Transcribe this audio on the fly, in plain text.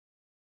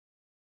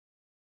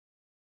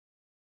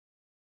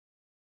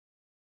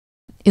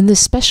In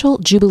this special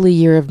Jubilee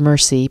Year of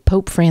Mercy,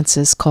 Pope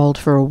Francis called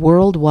for a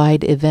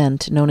worldwide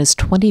event known as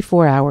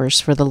 24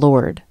 Hours for the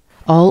Lord.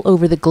 All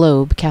over the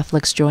globe,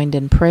 Catholics joined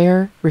in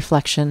prayer,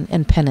 reflection,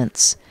 and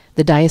penance.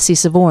 The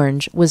Diocese of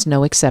Orange was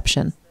no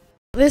exception.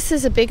 This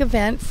is a big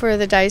event for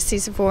the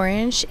Diocese of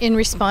Orange in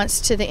response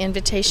to the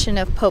invitation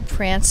of Pope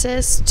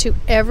Francis to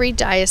every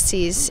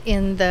diocese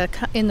in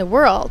the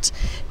world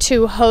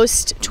to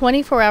host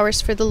 24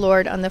 Hours for the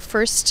Lord on the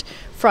first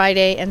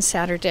Friday and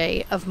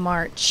Saturday of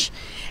March.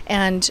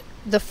 And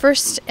the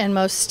first and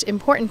most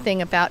important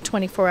thing about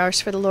 24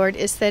 Hours for the Lord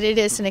is that it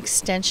is an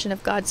extension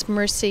of God's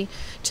mercy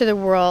to the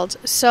world.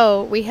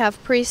 So we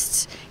have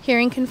priests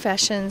hearing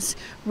confessions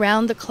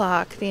round the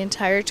clock, the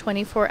entire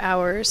 24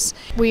 hours.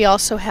 We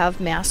also have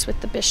Mass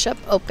with the Bishop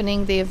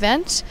opening the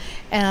event,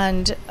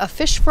 and a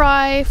fish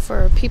fry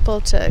for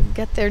people to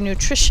get their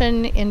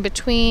nutrition in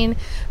between,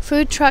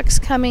 food trucks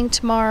coming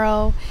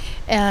tomorrow,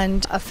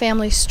 and a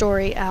family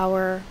story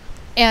hour.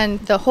 And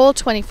the whole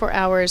 24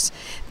 hours,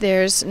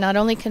 there's not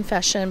only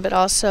confession, but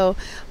also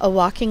a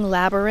walking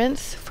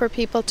labyrinth for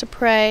people to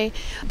pray,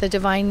 the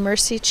Divine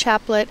Mercy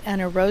Chaplet,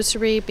 and a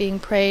rosary being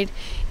prayed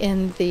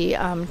in the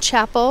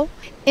chapel.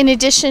 In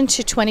addition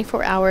to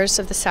 24 hours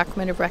of the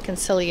Sacrament of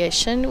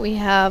Reconciliation, we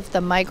have the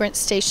Migrant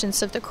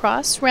Stations of the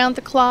Cross round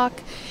the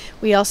clock.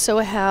 We also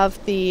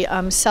have the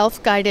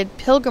self-guided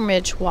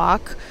pilgrimage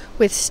walk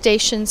with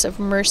Stations of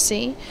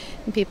Mercy.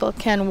 People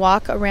can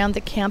walk around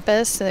the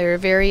campus. There are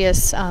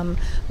various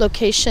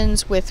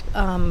locations with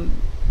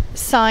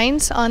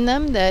signs on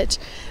them that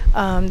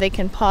they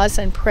can pause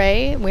and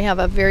pray. We have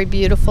a very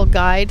beautiful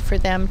guide for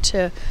them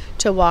to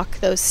walk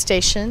those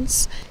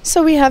stations.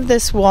 So we have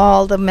this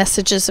wall, the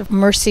Messages of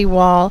Mercy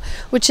wall,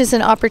 which is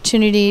an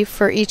opportunity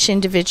for each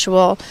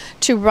individual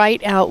to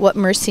write out what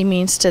mercy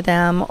means to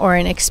them or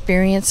an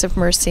experience of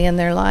mercy in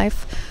their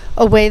life,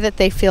 a way that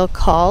they feel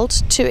called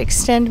to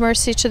extend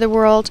mercy to the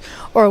world,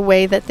 or a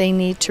way that they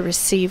need to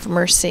receive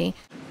mercy.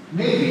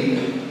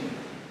 Maybe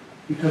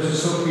because we're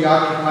so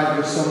preoccupied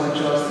with so much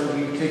else that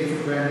we take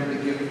for granted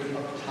the gift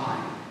of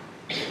time.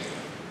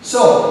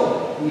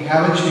 So, we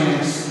have a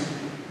chance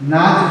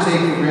not to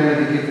take for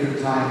granted the gift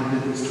of time,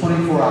 that it's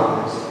 24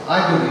 hours.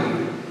 I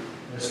believe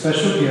a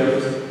special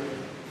gift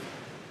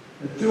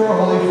that through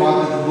our Holy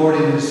Father, the Lord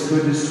in His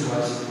goodness to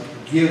us,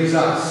 gives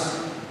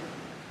us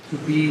to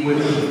be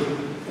with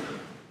Him.